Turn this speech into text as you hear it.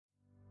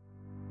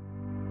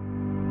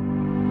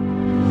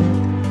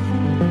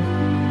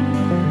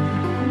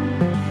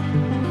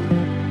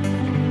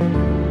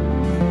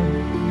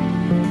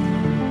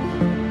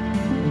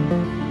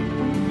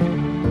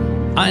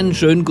Einen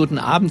schönen guten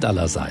Abend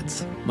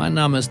allerseits. Mein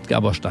Name ist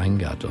Gabor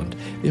Steingart und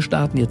wir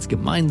starten jetzt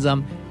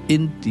gemeinsam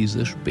in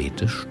diese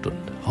späte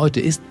Stunde. Heute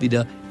ist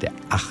wieder der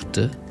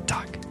 8.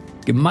 Tag.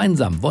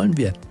 Gemeinsam wollen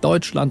wir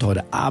Deutschland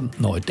heute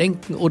Abend neu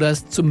denken oder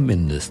es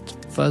zumindest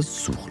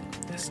versuchen.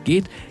 Es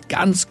geht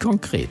ganz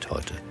konkret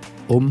heute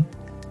um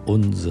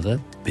unsere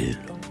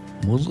Bildung,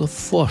 um unsere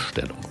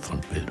Vorstellung von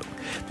Bildung.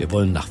 Wir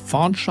wollen nach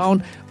vorn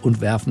schauen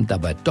und werfen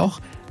dabei doch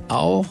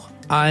auch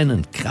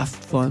einen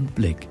kraftvollen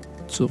Blick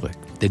zurück.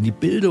 Denn die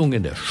Bildung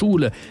in der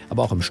Schule,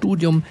 aber auch im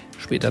Studium,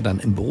 später dann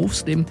im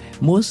Berufsleben,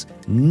 muss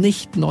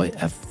nicht neu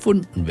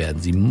erfunden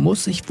werden. Sie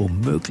muss sich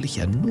womöglich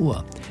ja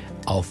nur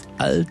auf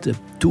alte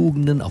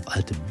Tugenden, auf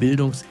alte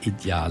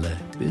Bildungsideale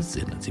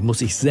besinnen. Sie muss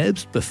sich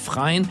selbst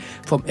befreien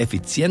vom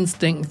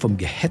Effizienzdenken, vom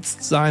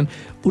Gehetztsein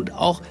und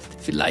auch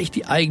vielleicht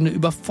die eigene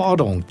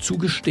Überforderung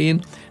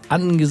zugestehen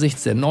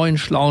angesichts der neuen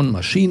schlauen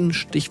Maschinen,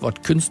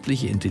 Stichwort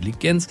künstliche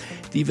Intelligenz,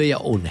 die wir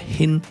ja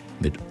ohnehin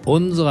mit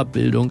unserer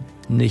Bildung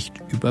nicht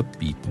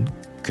überbieten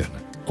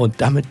können.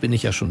 Und damit bin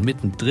ich ja schon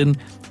mittendrin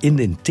in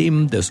den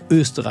Themen des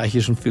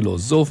österreichischen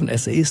Philosophen,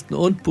 Essayisten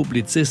und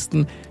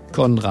Publizisten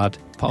Konrad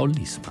Paul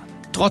Liessmann.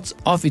 Trotz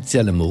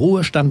offiziellem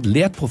Ruhestand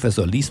lehrt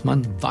Professor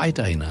Liessmann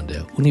weiterhin an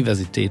der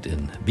Universität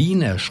in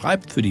Wien. Er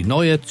schreibt für die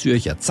Neue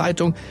Zürcher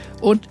Zeitung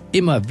und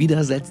immer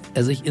wieder setzt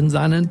er sich in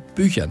seinen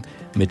Büchern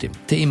mit dem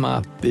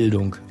Thema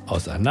Bildung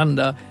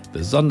auseinander.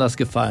 Besonders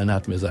gefallen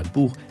hat mir sein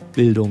Buch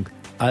Bildung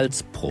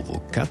als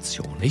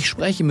Provokation. Ich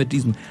spreche mit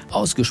diesem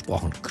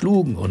ausgesprochen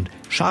klugen und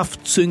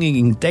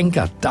scharfzüngigen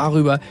Denker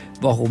darüber,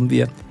 warum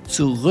wir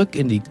zurück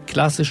in die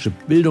klassische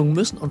Bildung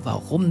müssen und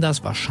warum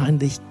das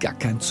wahrscheinlich gar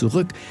kein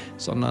Zurück,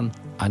 sondern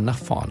ein nach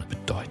vorne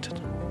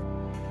bedeutet.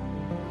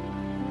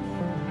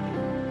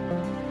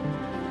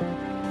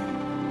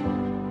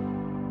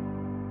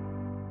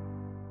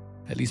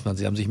 Herr Liessmann,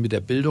 Sie haben sich mit der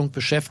Bildung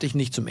beschäftigt,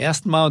 nicht zum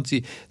ersten Mal, und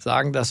Sie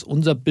sagen, dass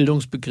unser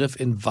Bildungsbegriff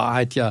in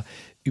Wahrheit ja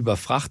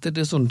überfrachtet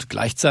ist und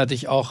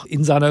gleichzeitig auch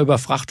in seiner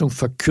Überfrachtung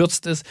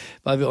verkürzt ist,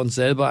 weil wir uns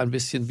selber ein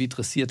bisschen wie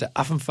dressierte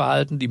Affen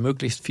verhalten, die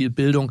möglichst viel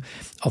Bildung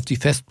auf die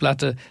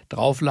Festplatte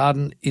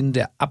draufladen, in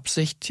der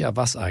Absicht, ja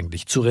was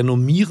eigentlich, zu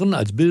renommieren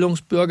als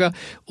Bildungsbürger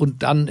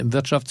und dann im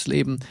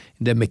Wirtschaftsleben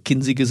in der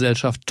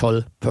McKinsey-Gesellschaft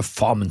toll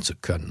performen zu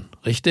können.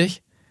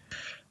 Richtig?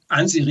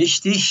 An sich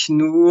richtig,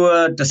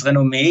 nur das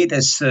Renommee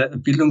des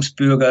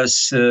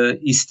Bildungsbürgers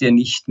ist ja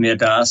nicht mehr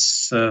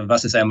das,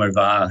 was es einmal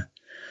war.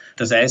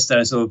 Das heißt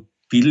also,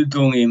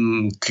 Bildung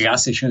im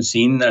klassischen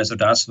Sinn, also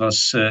das,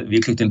 was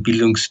wirklich den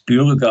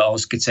Bildungsbürger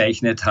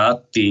ausgezeichnet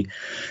hat, die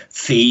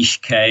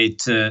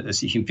Fähigkeit,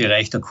 sich im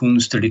Bereich der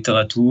Kunst, der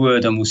Literatur,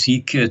 der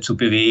Musik zu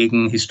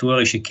bewegen,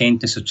 historische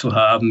Kenntnisse zu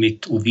haben,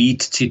 mit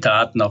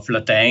Ovid-Zitaten auf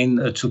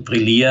Latein zu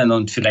brillieren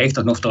und vielleicht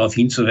auch noch darauf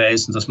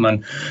hinzuweisen, dass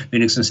man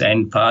wenigstens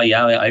ein paar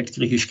Jahre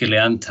Altgriechisch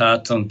gelernt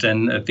hat und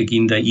den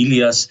Beginn der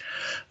Ilias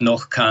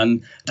noch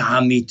kann.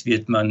 Damit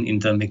wird man in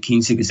der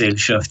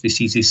McKinsey-Gesellschaft, wie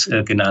Sie es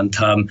genannt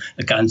haben,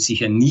 ganz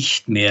sicher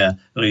nicht mehr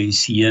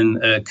realisieren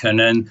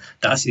können.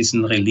 Das ist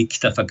ein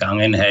Relikt der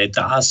Vergangenheit.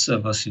 Das,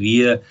 was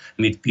wir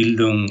mit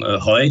Bildung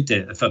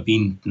heute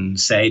verbinden.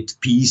 Seit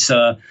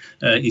PISA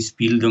ist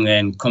Bildung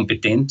ein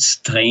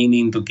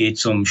Kompetenztraining. Da geht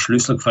es um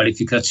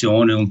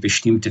Schlüsselqualifikationen, um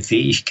bestimmte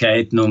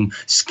Fähigkeiten, um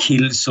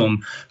Skills,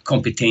 um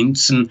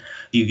Kompetenzen,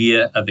 die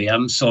wir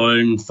erwerben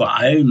sollen. Vor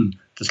allem,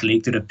 das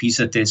legte der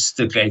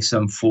PISA-Test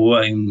gleichsam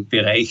vor, im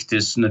Bereich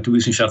des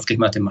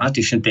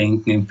naturwissenschaftlich-mathematischen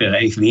Denken, im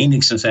Bereich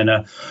wenigstens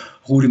einer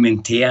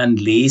rudimentären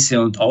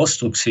Lese- und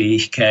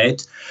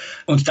Ausdrucksfähigkeit.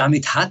 Und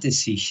damit hat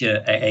es sich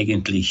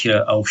eigentlich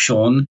auch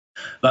schon.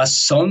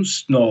 Was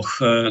sonst noch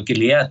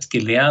gelernt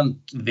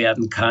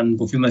werden kann,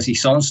 wofür man sich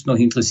sonst noch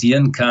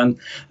interessieren kann,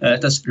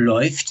 das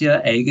läuft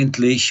ja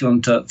eigentlich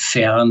unter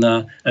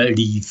ferner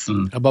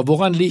Liefen. Aber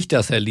woran liegt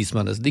das, Herr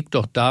Liessmann? Es liegt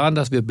doch daran,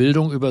 dass wir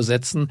Bildung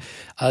übersetzen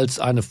als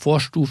eine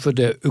Vorstufe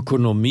der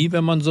Ökonomie,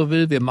 wenn man so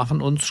will. Wir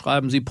machen uns,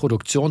 schreiben Sie,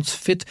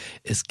 produktionsfit.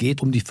 Es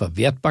geht um die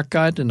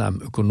Verwertbarkeit in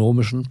einem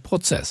ökonomischen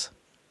Prozess.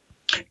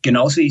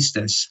 Genauso ist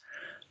es.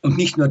 Und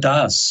nicht nur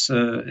das.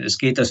 Es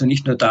geht also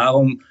nicht nur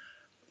darum,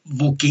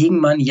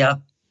 wogegen man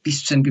ja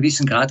bis zu einem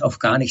gewissen Grad auch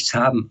gar nichts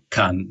haben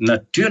kann.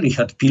 Natürlich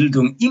hat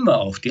Bildung immer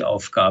auch die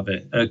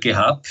Aufgabe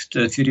gehabt,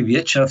 für die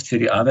Wirtschaft, für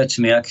die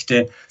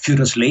Arbeitsmärkte, für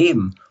das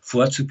Leben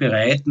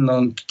vorzubereiten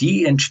und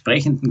die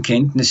entsprechenden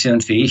Kenntnisse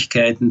und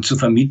Fähigkeiten zu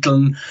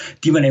vermitteln,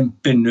 die man eben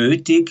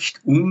benötigt,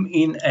 um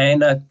in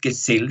einer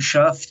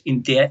Gesellschaft,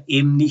 in der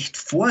eben nicht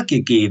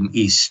vorgegeben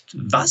ist,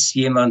 was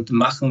jemand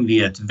machen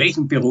wird,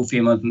 welchen Beruf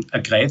jemand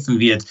ergreifen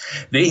wird,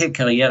 welche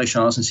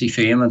Karrierechancen sich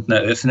für jemanden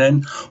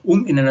eröffnen,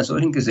 um in einer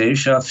solchen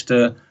Gesellschaft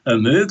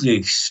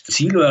möglichst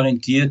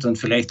zielorientiert und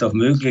vielleicht auch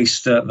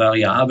möglichst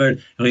variabel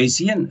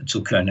realisieren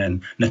zu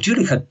können.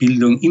 Natürlich hat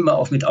Bildung immer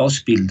auch mit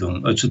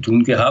Ausbildung zu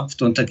tun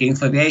gehabt und da dagegen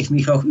verwehre ich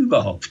mich auch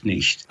überhaupt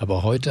nicht.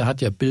 Aber heute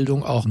hat ja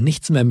Bildung auch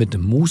nichts mehr mit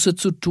dem Muße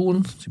zu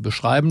tun, Sie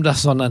beschreiben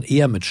das, sondern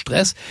eher mit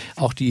Stress.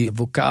 Auch die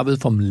Vokabel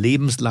vom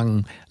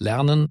lebenslangen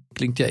Lernen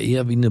klingt ja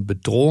eher wie eine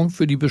Bedrohung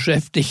für die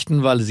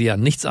Beschäftigten, weil sie ja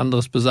nichts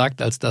anderes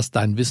besagt, als dass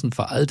dein Wissen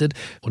veraltet.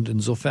 Und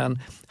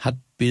insofern hat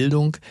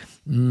Bildung,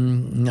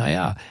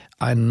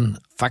 einen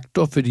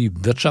Faktor für die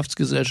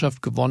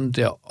Wirtschaftsgesellschaft gewonnen,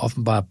 der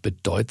offenbar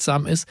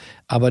bedeutsam ist,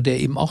 aber der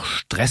eben auch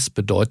Stress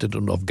bedeutet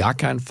und auf gar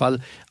keinen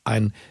Fall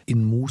ein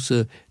in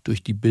Muße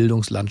durch die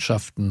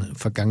Bildungslandschaften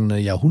vergangene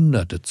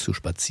Jahrhunderte zu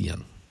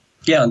spazieren.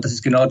 Ja, und das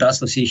ist genau das,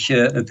 was ich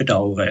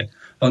bedauere.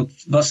 Und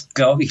was,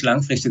 glaube ich,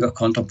 langfristig auch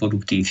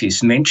kontraproduktiv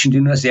ist. Menschen,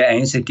 die nur sehr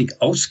einseitig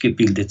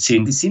ausgebildet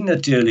sind, die sind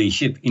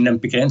natürlich in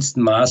einem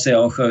begrenzten Maße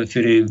auch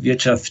für die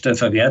Wirtschaft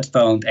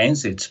verwertbar und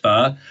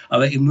einsetzbar,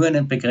 aber eben nur in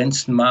einem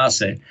begrenzten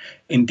Maße.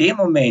 In dem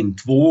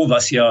Moment, wo,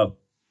 was ja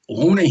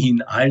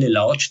ohnehin alle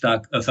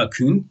lautstark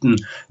verkünden,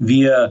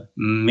 wir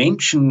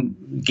Menschen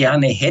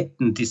gerne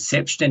hätten, die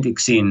selbstständig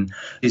sind,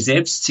 die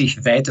selbst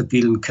sich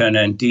weiterbilden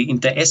können, die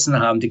Interessen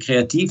haben, die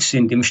kreativ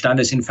sind, die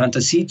imstande sind,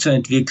 Fantasie zu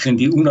entwickeln,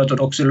 die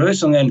unorthodoxe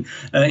Lösungen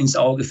ins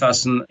Auge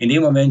fassen. In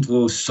dem Moment,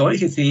 wo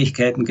solche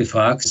Fähigkeiten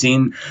gefragt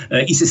sind,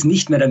 ist es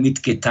nicht mehr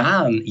damit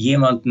getan,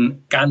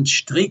 jemanden ganz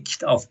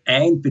strikt auf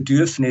ein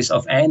Bedürfnis,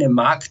 auf eine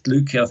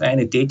Marktlücke, auf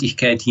eine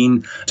Tätigkeit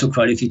hin zu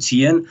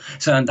qualifizieren,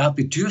 sondern da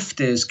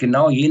bedürfte es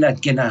genau jener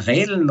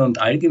generellen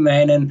und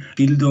allgemeinen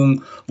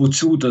Bildung,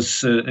 wozu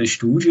das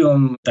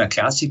Studium der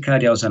Klassiker,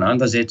 die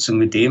Auseinandersetzung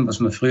mit dem, was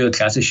man früher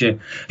klassische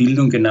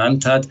Bildung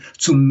genannt hat,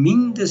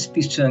 zumindest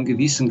bis zu einem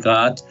gewissen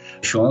Grad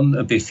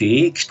schon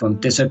befähigt.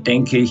 Und deshalb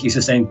denke ich, ist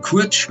es ein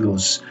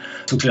Kurzschluss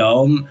zu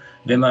glauben,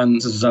 wenn man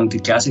sozusagen die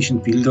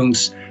klassischen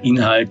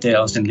Bildungsinhalte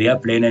aus den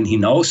Lehrplänen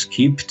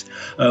hinauskippt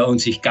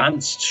und sich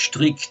ganz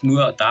strikt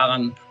nur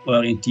daran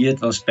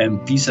orientiert, was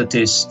beim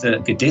PISA-Test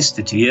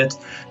getestet wird,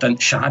 dann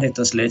schadet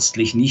das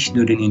letztlich nicht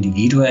nur den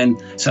Individuen,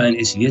 sondern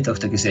es wird auch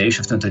der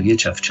Gesellschaft und der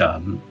Wirtschaft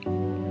schaden.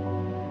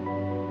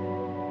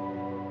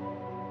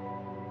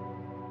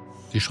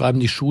 Sie schreiben,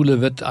 die Schule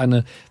wird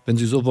eine, wenn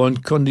Sie so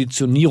wollen,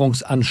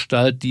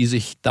 Konditionierungsanstalt, die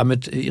sich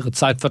damit ihre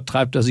Zeit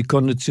vertreibt, dass sie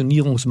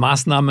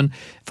Konditionierungsmaßnahmen,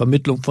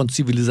 Vermittlung von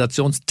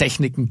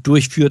Zivilisationstechniken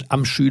durchführt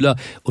am Schüler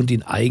und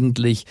ihn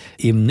eigentlich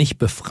eben nicht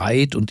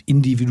befreit und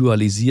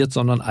individualisiert,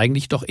 sondern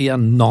eigentlich doch eher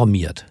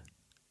normiert.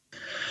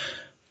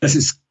 Das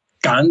ist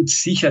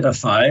ganz sicher der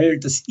Fall.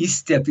 Das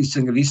ist ja bis zu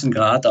einem gewissen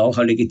Grad auch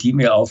eine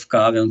legitime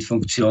Aufgabe und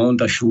Funktion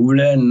der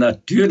Schule.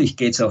 Natürlich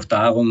geht es auch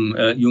darum,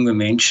 junge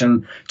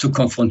Menschen zu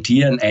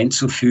konfrontieren,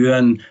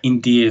 einzuführen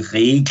in die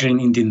Regeln,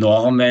 in die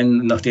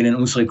Normen, nach denen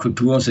unsere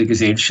Kultur, unsere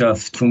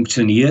Gesellschaft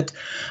funktioniert.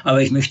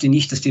 Aber ich möchte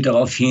nicht, dass die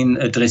daraufhin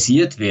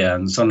dressiert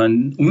werden,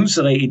 sondern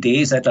unsere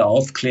Idee seit der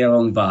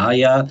Aufklärung war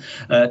ja,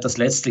 dass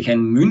letztlich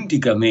ein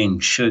mündiger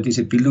Mensch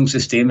diese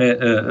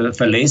Bildungssysteme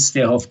verlässt,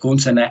 der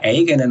aufgrund seiner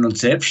eigenen und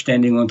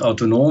selbstständigen und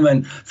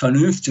autonomen,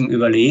 vernünftigen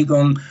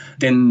Überlegung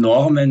den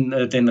Normen,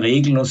 den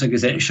Regeln unserer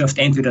Gesellschaft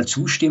entweder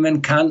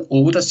zustimmen kann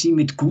oder sie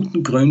mit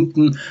guten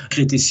Gründen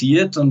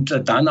kritisiert und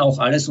dann auch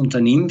alles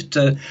unternimmt,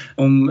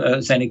 um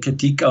seine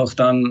Kritik auch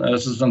dann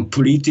sozusagen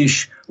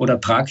politisch oder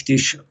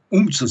praktisch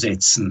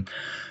umzusetzen.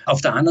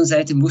 Auf der anderen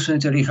Seite muss man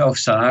natürlich auch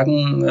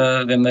sagen,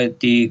 wenn man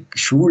die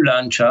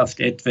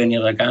Schullandschaft etwa in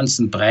ihrer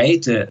ganzen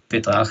Breite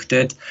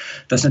betrachtet,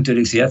 dass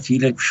natürlich sehr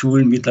viele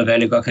Schulen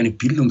mittlerweile gar keine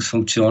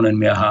Bildungsfunktionen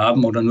mehr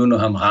haben oder nur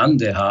noch am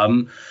Rande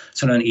haben,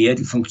 sondern eher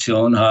die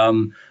Funktion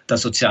haben der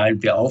sozialen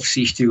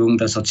Beaufsichtigung,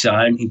 der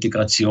sozialen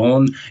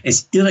Integration,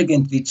 es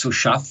irgendwie zu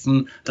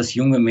schaffen, dass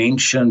junge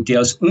Menschen, die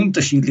aus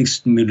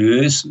unterschiedlichsten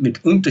Milieus,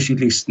 mit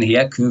unterschiedlichsten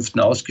Herkünften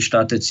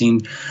ausgestattet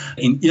sind,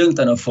 in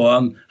irgendeiner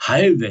Form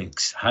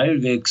halbwegs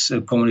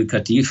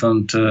kommunikativ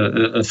und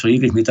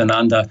friedlich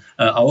miteinander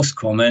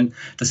auskommen.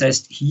 Das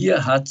heißt,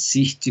 hier hat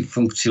sich die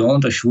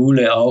Funktion der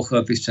Schule auch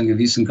bis zu einem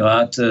gewissen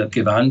Grad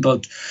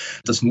gewandelt.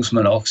 Das muss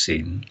man auch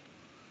sehen.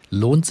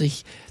 Lohnt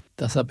sich,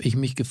 das habe ich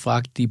mich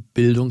gefragt, die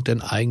Bildung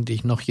denn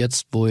eigentlich noch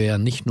jetzt, wo wir ja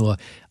nicht nur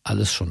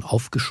alles schon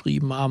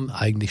aufgeschrieben haben,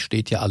 eigentlich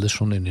steht ja alles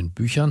schon in den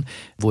Büchern,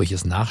 wo ich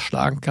es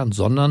nachschlagen kann,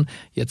 sondern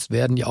jetzt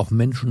werden ja auch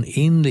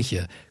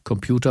menschenähnliche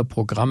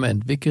Computerprogramme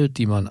entwickelt,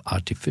 die man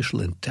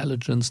Artificial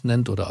Intelligence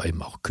nennt oder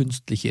eben auch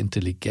künstliche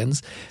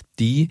Intelligenz,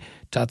 die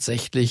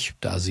tatsächlich,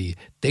 da sie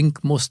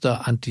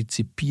Denkmuster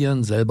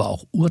antizipieren, selber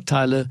auch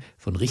Urteile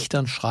von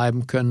Richtern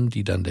schreiben können,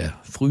 die dann der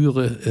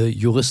frühere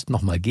Jurist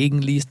nochmal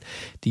gegenliest,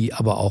 die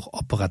aber auch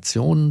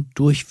Operationen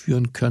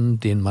durchführen können,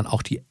 denen man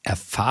auch die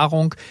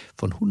Erfahrung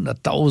von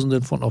Hunderttausenden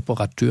von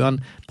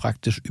Operateuren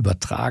praktisch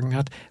übertragen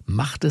hat.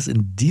 Macht es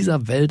in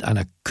dieser Welt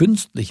einer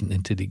künstlichen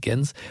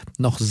Intelligenz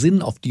noch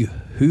Sinn, auf die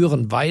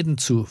höheren Weiden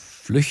zu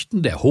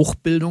flüchten, der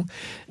Hochbildung,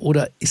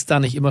 oder ist da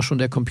nicht immer schon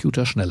der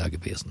Computer schneller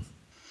gewesen?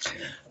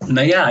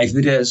 Naja, ich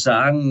würde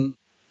sagen,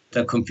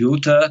 Der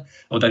Computer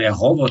oder der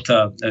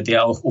Roboter,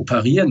 der auch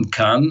operieren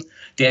kann,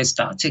 der ist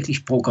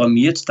tatsächlich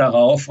programmiert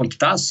darauf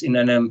und das in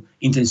einem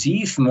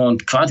intensiven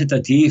und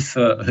quantitativ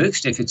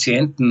höchst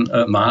effizienten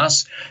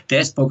Maß.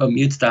 Der ist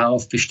programmiert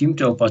darauf,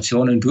 bestimmte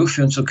Operationen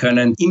durchführen zu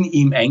können. In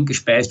ihm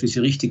eingespeist, wie Sie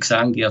richtig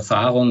sagen, die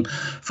Erfahrung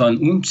von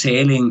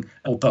unzähligen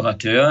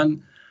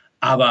Operateuren.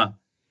 Aber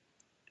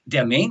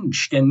der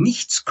Mensch, der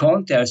nichts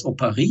konnte als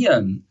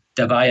operieren,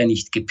 der war ja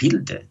nicht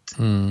gebildet,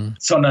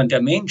 sondern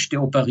der Mensch,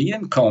 der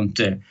operieren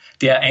konnte,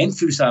 der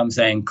einfühlsam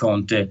sein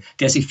konnte,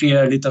 der sich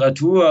für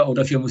Literatur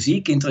oder für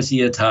Musik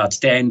interessiert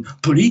hat, der ein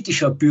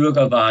politischer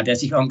Bürger war, der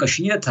sich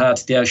engagiert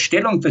hat, der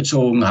Stellung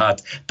bezogen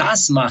hat,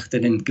 das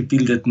machte den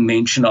gebildeten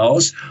Menschen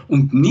aus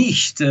und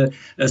nicht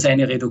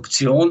seine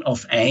Reduktion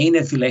auf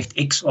eine vielleicht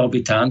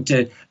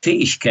exorbitante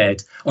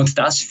Fähigkeit. Und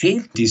das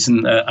fehlt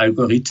diesen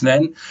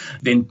Algorithmen,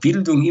 wenn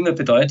Bildung immer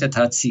bedeutet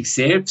hat, sich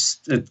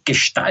selbst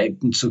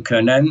gestalten zu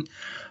können,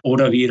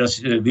 oder wie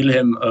das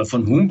Wilhelm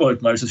von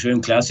Humboldt mal so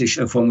schön klassisch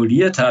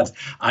formuliert hat,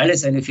 alle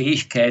seine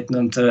Fähigkeiten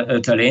und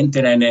Talente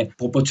in eine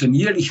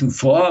proportionierlichen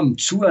Form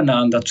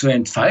zueinander zur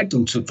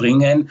Entfaltung zu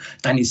bringen,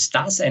 dann ist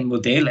das ein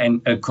Modell,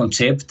 ein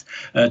Konzept,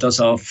 das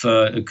auf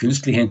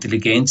künstliche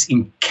Intelligenz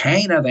in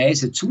keiner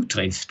Weise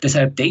zutrifft.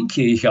 Deshalb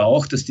denke ich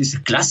auch, dass diese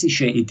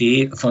klassische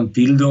Idee von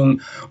Bildung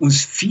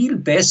uns viel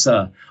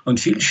besser und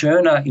viel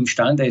schöner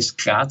imstande ist,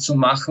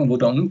 klarzumachen, wo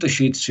der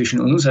Unterschied zwischen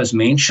uns als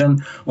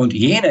Menschen und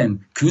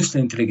jenen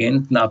künstlich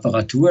intelligenten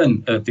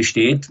Apparaturen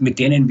besteht, mit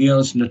denen wir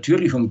uns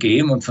natürlich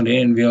umgeben und von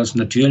denen wir uns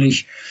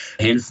natürlich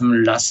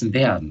helfen lassen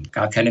werden.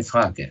 Gar keine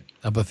Frage.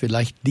 Aber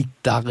vielleicht liegt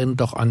darin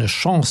doch eine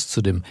Chance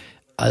zu dem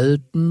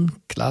alten,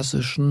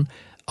 klassischen,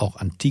 auch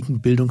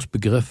antiken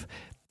Bildungsbegriff,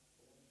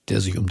 der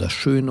sich um das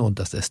Schöne und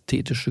das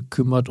Ästhetische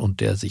kümmert und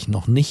der sich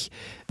noch nicht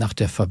nach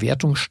der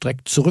Verwertung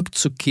streckt,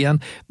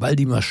 zurückzukehren, weil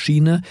die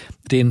Maschine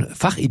den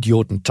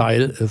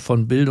Fachidiotenteil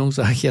von Bildung,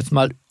 sage ich jetzt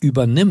mal,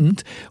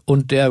 übernimmt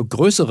und der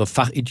größere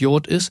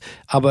Fachidiot ist,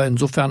 aber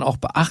insofern auch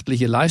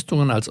beachtliche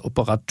Leistungen als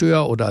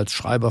Operateur oder als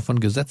Schreiber von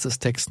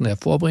Gesetzestexten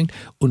hervorbringt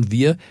und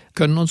wir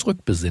können uns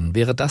rückbesinnen.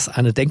 Wäre das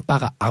eine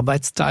denkbare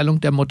Arbeitsteilung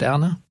der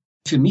Moderne?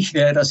 Für mich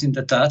wäre das in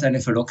der Tat eine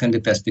verlockende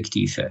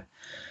Perspektive,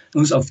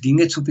 uns auf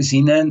Dinge zu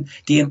besinnen,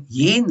 die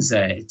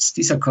jenseits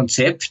dieser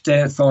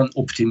Konzepte von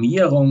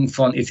Optimierung,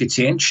 von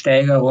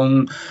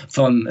Effizienzsteigerung,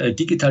 von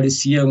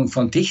Digitalisierung,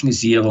 von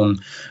Technisierung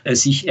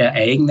sich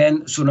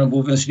ereignen, sondern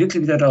wo wir uns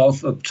wirklich wieder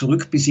darauf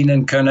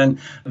zurückbesinnen können,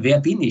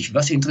 wer bin ich,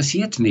 was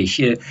interessiert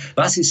mich,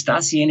 was ist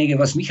dasjenige,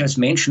 was mich als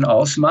Menschen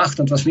ausmacht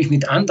und was mich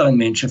mit anderen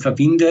Menschen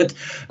verbindet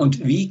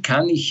und wie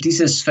kann ich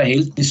dieses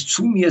Verhältnis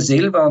zu mir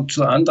selber und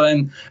zu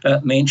anderen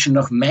Menschen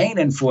nach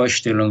meinen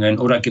Vorstellungen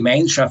oder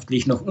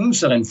gemeinschaftlich nach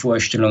unseren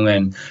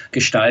Vorstellungen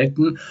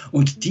gestalten.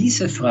 Und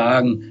diese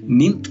Fragen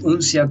nimmt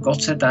uns ja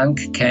Gott sei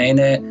Dank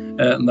keine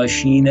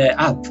Maschine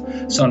ab,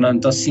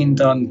 sondern das sind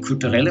dann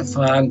kulturelle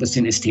Fragen, das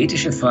sind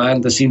ästhetische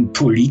Fragen, das sind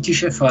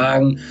politische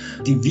Fragen,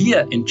 die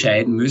wir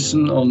entscheiden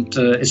müssen. Und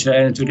es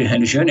wäre natürlich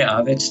eine schöne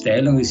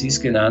Arbeitsteilung, wie Sie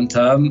es genannt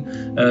haben,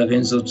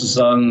 wenn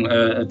sozusagen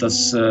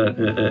das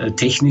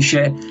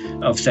Technische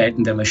auf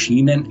Seiten der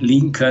Maschinen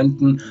liegen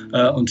könnten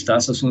und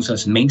das, was uns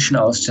als Menschen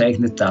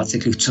auszeichnet,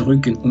 tatsächlich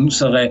zurück in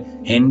unsere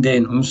Hände,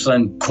 in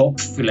unseren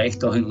Kopf,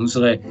 vielleicht auch in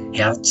unsere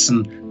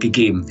Herzen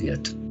gegeben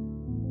wird.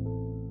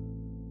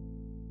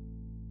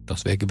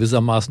 Das wäre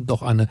gewissermaßen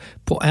doch eine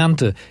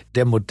Pointe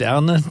der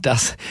Moderne,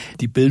 dass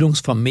die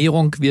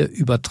Bildungsvermehrung wir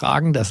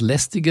übertragen, das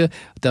Lästige,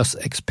 das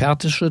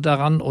Expertische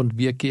daran und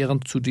wir kehren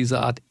zu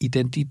dieser Art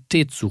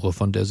Identitätssuche,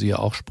 von der Sie ja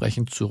auch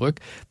sprechen,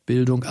 zurück.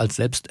 Bildung als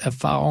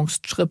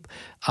Selbsterfahrungstrip,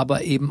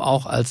 aber eben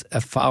auch als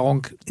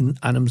Erfahrung in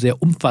einem sehr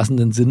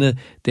umfassenden Sinne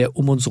der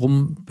um uns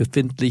herum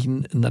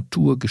befindlichen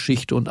Natur,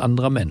 Geschichte und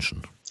anderer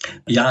Menschen.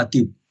 Ja,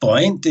 die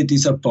Pointe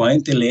dieser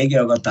Pointe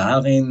läge aber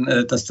darin,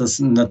 dass das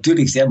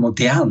natürlich sehr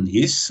modern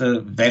ist,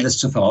 weil es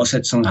zur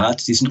Voraussetzung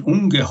hat, diesen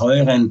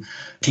ungeheuren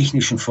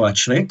technischen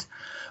Fortschritt.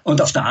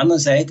 Und auf der anderen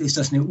Seite ist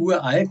das eine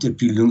uralte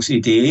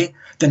Bildungsidee,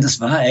 denn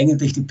das war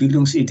eigentlich die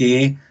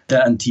Bildungsidee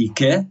der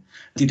Antike,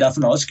 die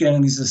davon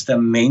ausgegangen ist, dass der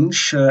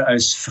Mensch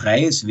als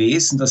freies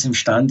Wesen, das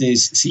imstande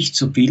ist, sich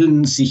zu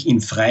bilden, sich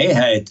in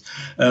Freiheit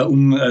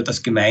um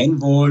das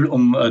Gemeinwohl,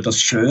 um das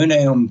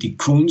Schöne, um die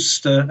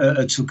Kunst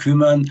zu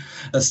kümmern,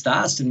 dass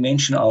das den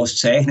Menschen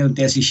auszeichnet und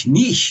der sich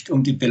nicht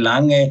um die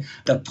Belange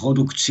der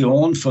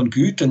Produktion von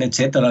Gütern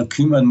etc.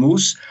 kümmern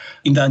muss.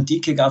 In der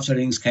Antike gab es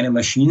allerdings keine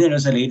Maschinen, die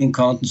das erledigen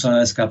konnten,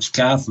 sondern es gab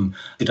Sklaven,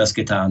 die das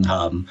getan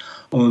haben.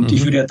 Und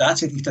ich würde ja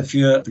tatsächlich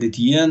dafür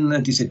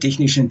plädieren, diese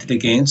technischen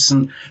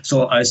Intelligenzen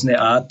so als eine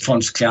Art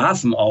von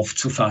Sklaven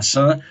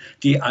aufzufassen,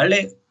 die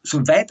alle so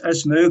weit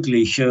als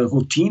möglich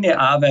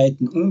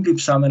Routinearbeiten,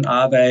 unliebsamen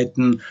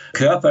Arbeiten,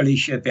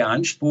 körperlich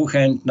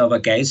beanspruchenden, aber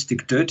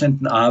geistig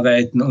tötenden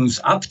Arbeiten uns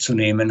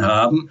abzunehmen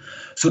haben,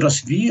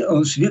 sodass wir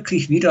uns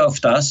wirklich wieder auf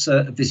das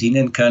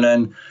besinnen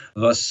können,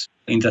 was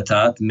in der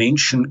Tat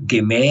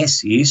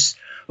menschengemäß ist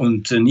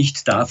und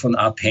nicht davon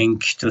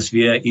abhängt, dass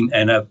wir in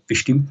einer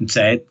bestimmten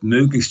Zeit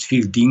möglichst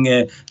viel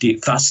Dinge, die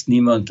fast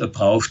niemand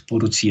braucht,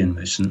 produzieren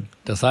müssen.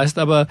 Das heißt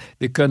aber,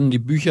 wir können die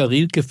Bücher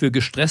Rilke für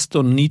Gestresste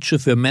und Nietzsche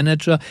für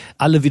Manager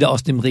alle wieder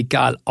aus dem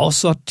Regal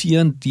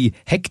aussortieren. Die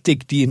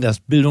Hektik, die in das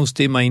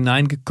Bildungsthema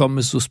hineingekommen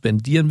ist,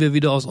 suspendieren wir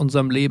wieder aus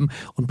unserem Leben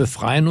und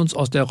befreien uns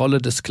aus der Rolle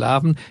des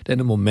Sklaven. Denn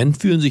im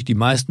Moment fühlen sich die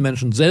meisten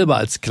Menschen selber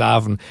als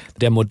Sklaven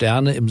der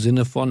Moderne im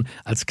Sinne von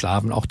als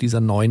Sklaven auch dieser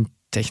neuen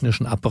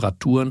technischen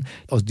Apparaturen.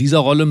 Aus dieser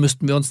Rolle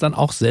müssten wir uns dann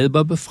auch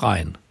selber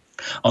befreien.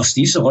 Aus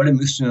dieser Rolle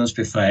müssten wir uns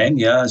befreien.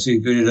 Ja, also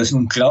ich würde das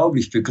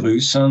unglaublich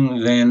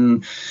begrüßen,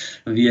 wenn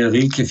wir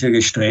Rilke für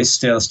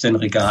Gestresste aus den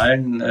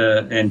Regalen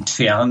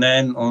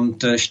entfernen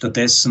und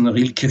stattdessen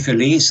Rilke für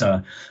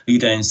Leser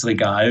wieder ins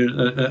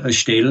Regal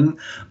stellen.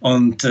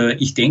 Und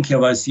ich denke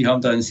aber, Sie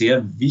haben da ein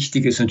sehr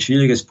wichtiges und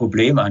schwieriges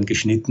Problem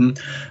angeschnitten,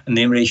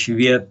 nämlich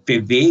wir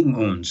bewegen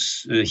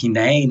uns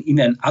hinein in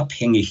ein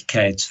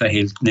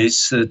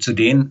Abhängigkeitsverhältnis zu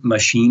den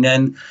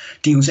Maschinen,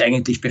 die uns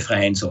eigentlich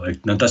befreien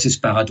sollten. Und das ist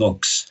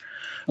paradox.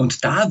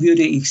 Und da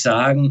würde ich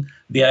sagen,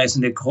 wäre es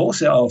eine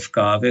große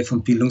Aufgabe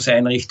von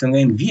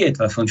Bildungseinrichtungen, wie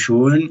etwa von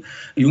Schulen,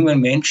 jungen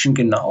Menschen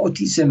genau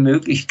diese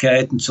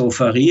Möglichkeiten zu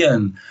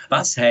offerieren.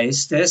 Was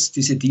heißt es,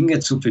 diese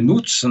Dinge zu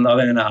benutzen,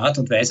 aber in einer Art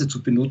und Weise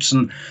zu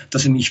benutzen,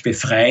 dass sie mich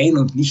befreien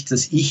und nicht,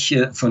 dass ich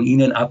von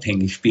ihnen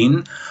abhängig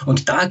bin.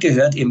 Und da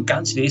gehört eben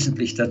ganz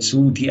wesentlich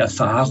dazu die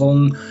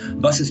Erfahrung,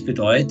 was es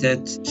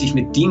bedeutet, sich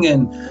mit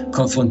Dingen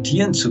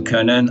konfrontieren zu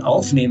können,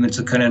 aufnehmen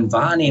zu können,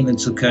 wahrnehmen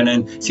zu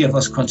können, sich auf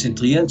was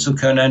konzentrieren zu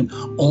können,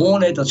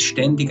 ohne dass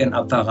ständig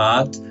ein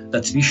Apparat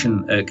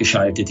dazwischen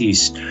geschaltet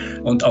ist.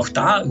 Und auch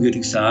da würde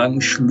ich sagen,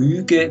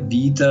 schlüge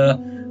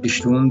wieder die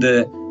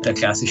Stunde der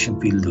klassischen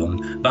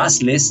Bildung.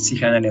 Was lässt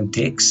sich an einem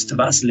Text,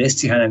 was lässt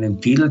sich an einem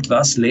Bild,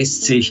 was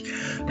lässt sich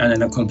an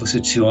einer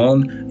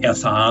Komposition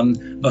erfahren,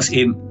 was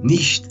eben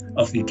nicht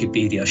auf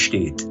Wikipedia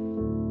steht?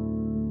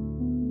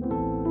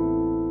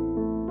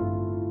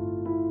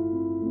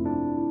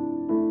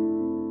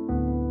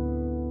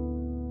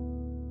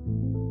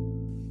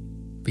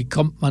 Wie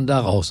kommt man da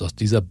raus aus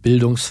dieser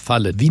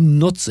Bildungsfalle? Wie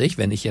nutze ich,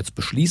 wenn ich jetzt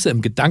beschließe,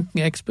 im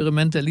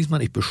Gedankenexperiment der Liesmann,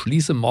 ich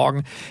beschließe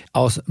morgen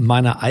aus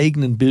meiner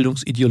eigenen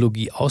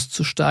Bildungsideologie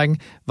auszusteigen,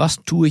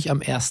 was tue ich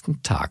am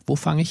ersten Tag? Wo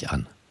fange ich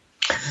an?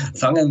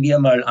 Fangen wir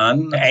mal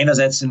an,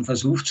 einerseits den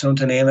Versuch zu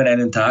unternehmen,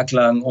 einen Tag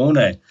lang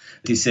ohne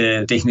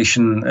diese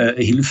technischen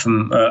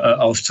Hilfen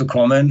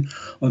auszukommen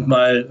und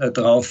mal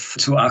darauf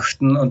zu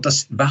achten. Und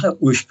das war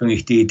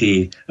ursprünglich die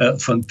Idee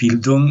von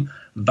Bildung.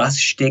 Was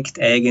steckt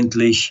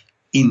eigentlich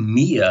in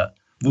mir?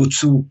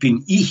 Wozu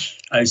bin ich,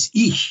 als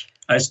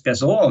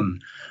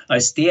Person,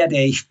 als der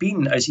ich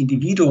bin, als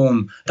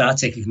Individuum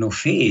tatsächlich noch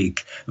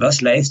fähig? Was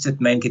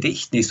leistet mein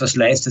Gedächtnis? Was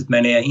leistet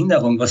meine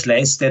Erinnerung? Was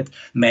leistet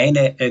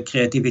meine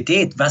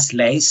Kreativität? Was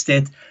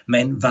leistet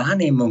mein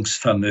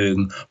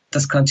Wahrnehmungsvermögen?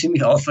 Das kann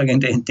ziemlich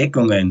aufregende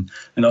Entdeckungen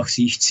nach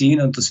sich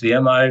ziehen und das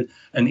wäre mal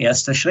ein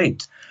erster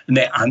Schritt.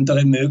 Eine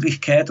andere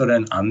Möglichkeit oder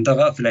ein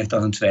anderer, vielleicht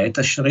auch ein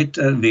zweiter Schritt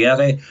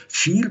wäre,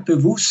 viel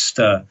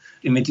bewusster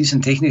mit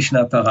diesen technischen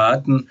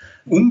Apparaten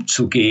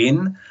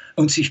umzugehen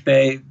und sich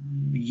bei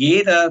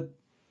jeder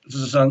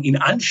sozusagen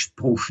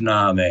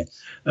Inanspruchnahme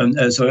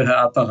solcher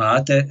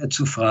Apparate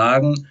zu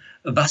fragen,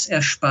 was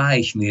erspare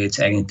ich mir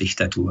jetzt eigentlich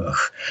dadurch?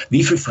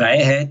 Wie viel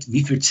Freiheit,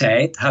 wie viel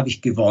Zeit habe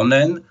ich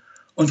gewonnen?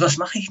 Und was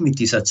mache ich mit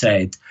dieser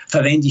Zeit?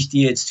 Verwende ich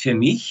die jetzt für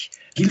mich?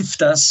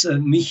 Hilft das,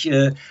 mich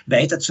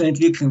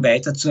weiterzuentwickeln,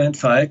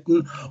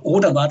 weiterzuentfalten?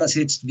 Oder war das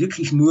jetzt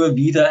wirklich nur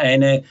wieder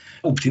eine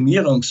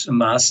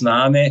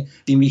Optimierungsmaßnahme,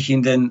 die mich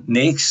in den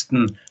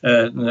nächsten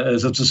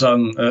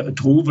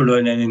Trubel oder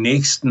in den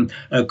nächsten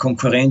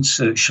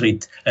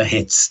Konkurrenzschritt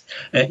hetzt?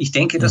 Ich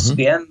denke, das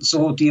wären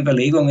so die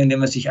Überlegungen, die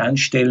man sich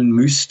anstellen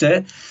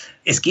müsste.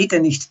 Es geht ja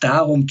nicht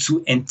darum,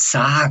 zu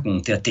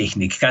entsagen der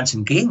Technik, ganz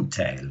im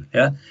Gegenteil.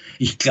 Ja.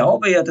 Ich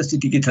glaube ja, dass die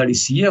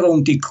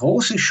Digitalisierung die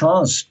große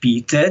Chance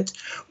bietet,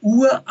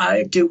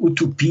 uralte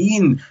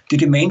Utopien, die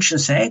die Menschen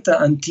seit der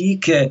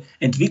Antike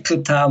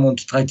entwickelt haben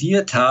und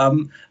tradiert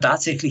haben,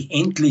 tatsächlich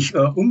endlich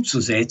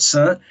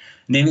umzusetzen,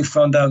 nämlich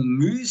von der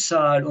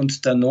Mühsal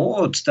und der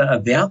Not, der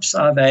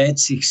Erwerbsarbeit,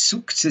 sich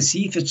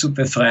sukzessive zu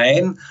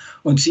befreien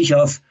und sich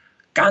auf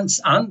ganz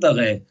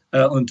andere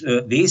und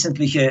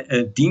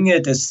wesentliche Dinge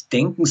des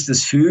Denkens,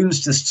 des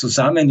Fühlens, des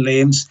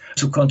Zusammenlebens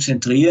zu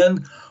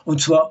konzentrieren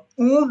und zwar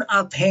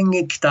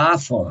unabhängig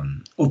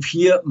davon, ob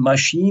hier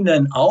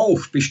Maschinen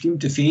auch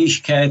bestimmte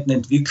Fähigkeiten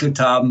entwickelt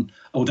haben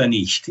oder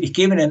nicht. Ich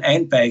gebe Ihnen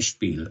ein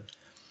Beispiel.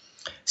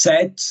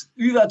 Seit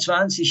über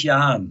 20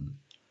 Jahren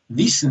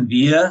wissen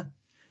wir,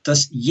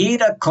 dass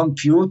jeder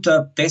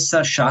Computer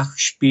besser Schach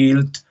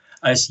spielt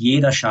als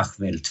jeder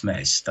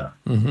Schachweltmeister.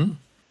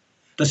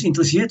 Das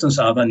interessiert uns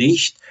aber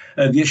nicht.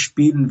 Wir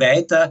spielen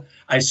weiter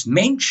als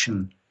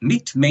Menschen,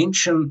 mit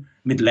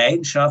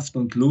Leidenschaft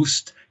und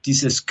Lust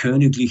dieses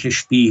königliche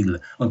Spiel.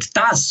 Und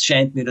das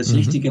scheint mir das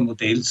richtige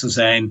Modell zu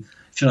sein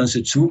für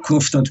unsere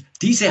Zukunft. Und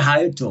diese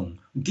Haltung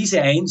Und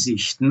diese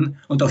Einsichten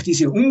und auch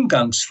diese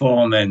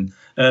Umgangsformen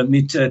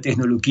mit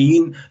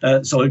Technologien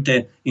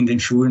sollte in den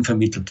Schulen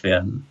vermittelt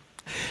werden.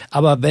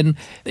 Aber wenn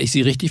ich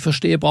Sie richtig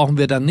verstehe, brauchen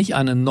wir dann nicht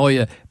eine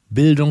neue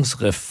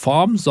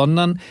Bildungsreform,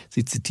 sondern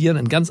Sie zitieren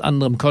in ganz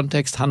anderem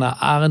Kontext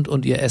Hannah Arendt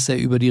und ihr Essay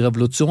über die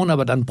Revolution,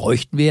 aber dann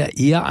bräuchten wir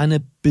eher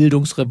eine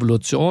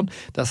Bildungsrevolution,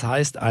 das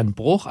heißt ein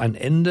Bruch, ein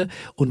Ende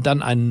und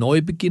dann ein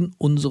Neubeginn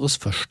unseres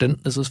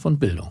Verständnisses von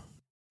Bildung.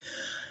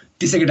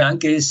 Dieser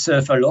Gedanke ist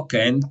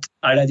verlockend,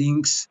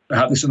 allerdings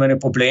habe ich so meine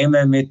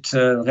Probleme mit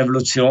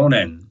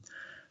Revolutionen.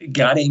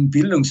 Gerade im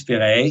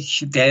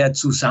Bildungsbereich, der ja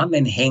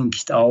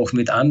zusammenhängt auch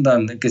mit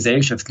anderen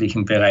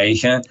gesellschaftlichen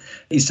Bereichen,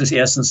 ist das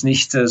erstens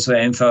nicht so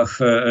einfach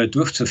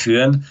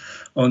durchzuführen.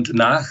 Und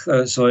nach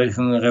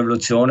solchen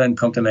Revolutionen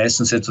kommt ja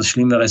meistens etwas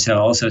Schlimmeres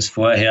heraus, als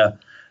vorher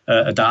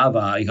da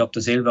war. Ich habe da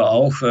selber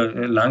auch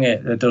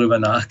lange darüber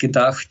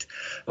nachgedacht.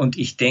 Und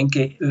ich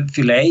denke,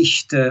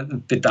 vielleicht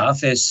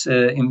bedarf es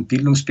im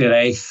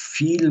Bildungsbereich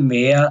viel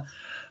mehr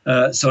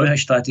solcher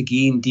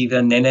Strategien, die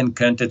wir nennen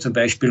könnte, zum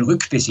Beispiel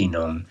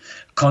Rückbesinnung,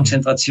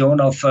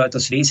 Konzentration auf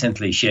das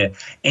Wesentliche,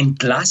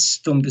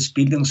 Entlastung des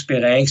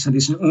Bildungsbereichs und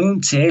diesen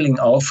unzähligen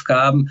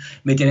Aufgaben,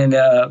 mit denen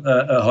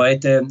er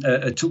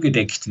heute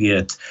zugedeckt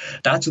wird.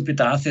 Dazu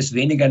bedarf es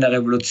weniger einer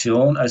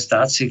Revolution als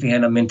tatsächlich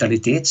einer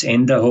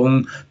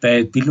Mentalitätsänderung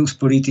bei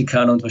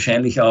Bildungspolitikern und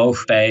wahrscheinlich auch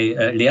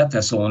bei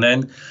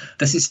Lehrpersonen.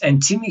 Das ist ein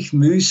ziemlich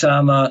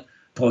mühsamer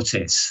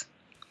Prozess.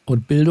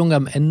 Und Bildung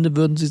am Ende,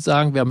 würden Sie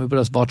sagen, wir haben über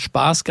das Wort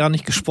Spaß gar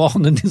nicht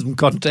gesprochen in diesem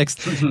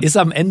Kontext, ist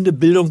am Ende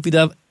Bildung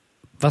wieder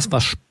was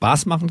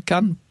Spaß machen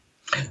kann?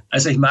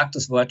 Also ich mag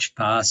das Wort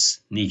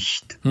Spaß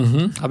nicht.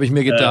 Habe ich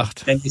mir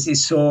gedacht. Denn es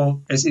ist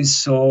so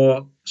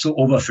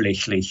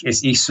oberflächlich,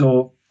 es ist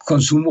so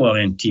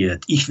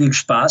konsumorientiert. Ich will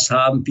Spaß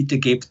haben, bitte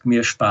gebt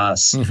mir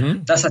Spaß.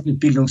 Das hat mit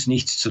Bildung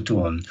nichts zu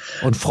tun.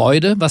 Und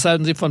Freude? Was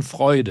halten Sie von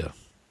Freude?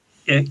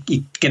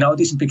 Genau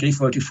diesen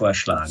Begriff wollte ich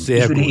vorschlagen.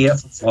 Sehr ich würde gut. eher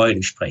von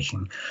Freude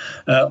sprechen.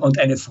 Und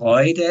eine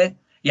Freude,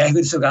 ja, ich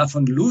würde sogar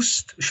von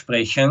Lust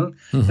sprechen,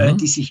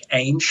 die sich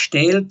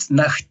einstellt,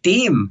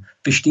 nachdem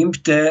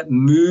bestimmte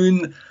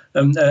Mühen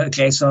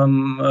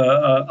gleichsam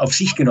auf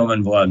sich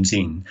genommen worden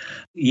sind.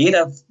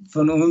 Jeder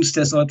von uns,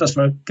 der so etwas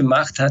mal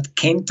gemacht hat,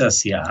 kennt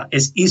das ja.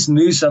 Es ist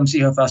mühsam,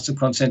 sich auf was zu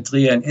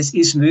konzentrieren. Es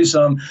ist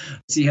mühsam,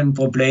 sich ein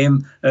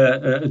Problem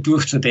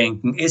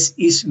durchzudenken. Es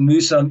ist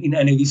mühsam, in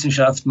eine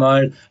Wissenschaft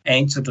mal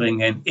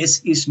einzudringen. Es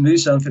ist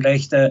mühsam,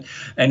 vielleicht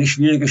eine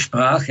schwierige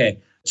Sprache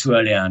zu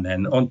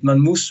erlernen. Und man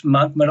muss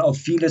manchmal auf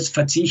vieles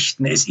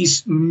verzichten. Es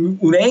ist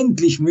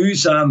unendlich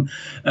mühsam,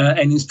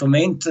 ein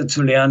Instrument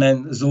zu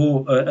lernen,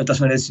 so, dass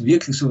man es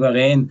wirklich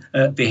souverän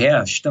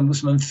beherrscht. Da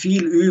muss man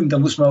viel üben, da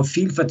muss man auf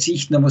viel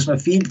verzichten, da muss man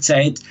viel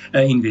Zeit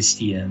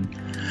investieren.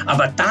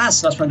 Aber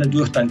das, was man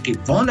dadurch dann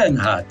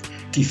gewonnen hat,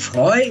 die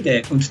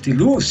Freude und die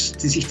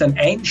Lust, die sich dann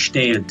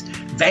einstellt,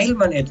 weil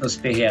man etwas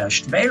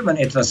beherrscht, weil man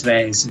etwas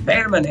weiß,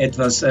 weil man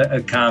etwas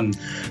kann,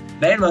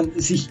 weil man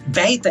sich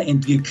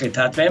weiterentwickelt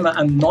hat, weil man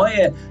an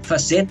neue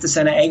Facette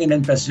seiner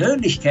eigenen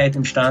Persönlichkeit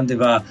imstande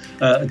war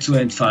zu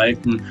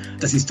entfalten.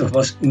 Das ist doch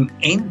was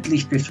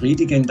unendlich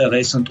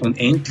Befriedigenderes und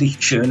unendlich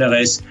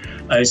Schöneres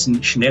als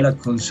ein schneller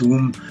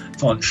Konsum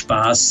von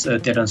Spaß,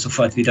 der dann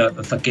sofort wieder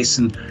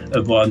vergessen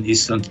worden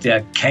ist und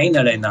der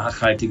keinerlei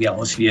nachhaltige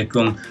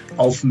Auswirkung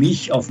auf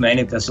mich, auf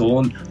meine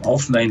Person,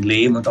 auf mein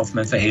Leben und auf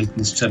mein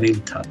Verhältnis zur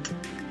Welt hat.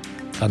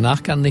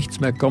 Danach kann nichts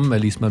mehr kommen, Herr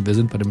Liesmann. Wir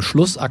sind bei dem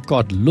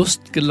Schlussakkord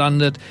Lust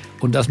gelandet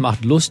und das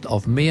macht Lust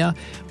auf mehr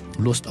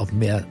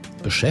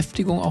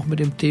Beschäftigung auch mit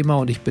dem Thema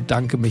und ich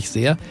bedanke mich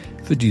sehr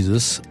für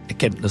dieses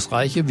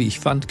erkenntnisreiche, wie ich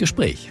fand,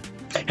 Gespräch.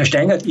 Herr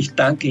Steingart, ich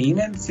danke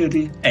Ihnen für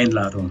die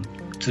Einladung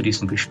zu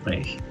diesem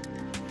Gespräch.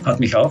 Hat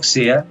mich auch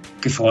sehr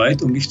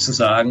gefreut, um nicht zu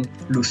sagen,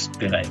 Lust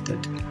bereitet.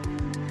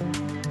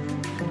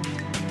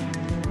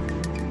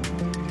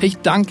 Ich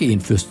danke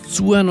Ihnen fürs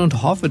Zuhören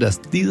und hoffe, dass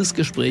dieses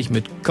Gespräch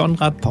mit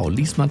Konrad Paul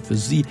Liesmann für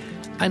Sie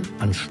ein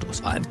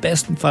Anstoß war. Im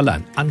besten Fall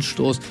ein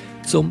Anstoß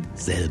zum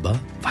selber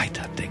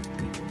Weiterdenken.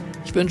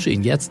 Ich wünsche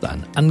Ihnen jetzt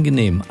einen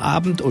angenehmen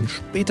Abend und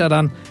später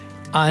dann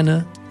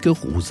eine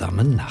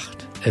geruhsame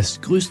Nacht.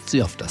 Es grüßt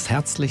Sie auf das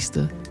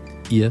Herzlichste,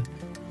 Ihr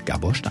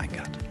Gabor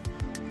Steingart.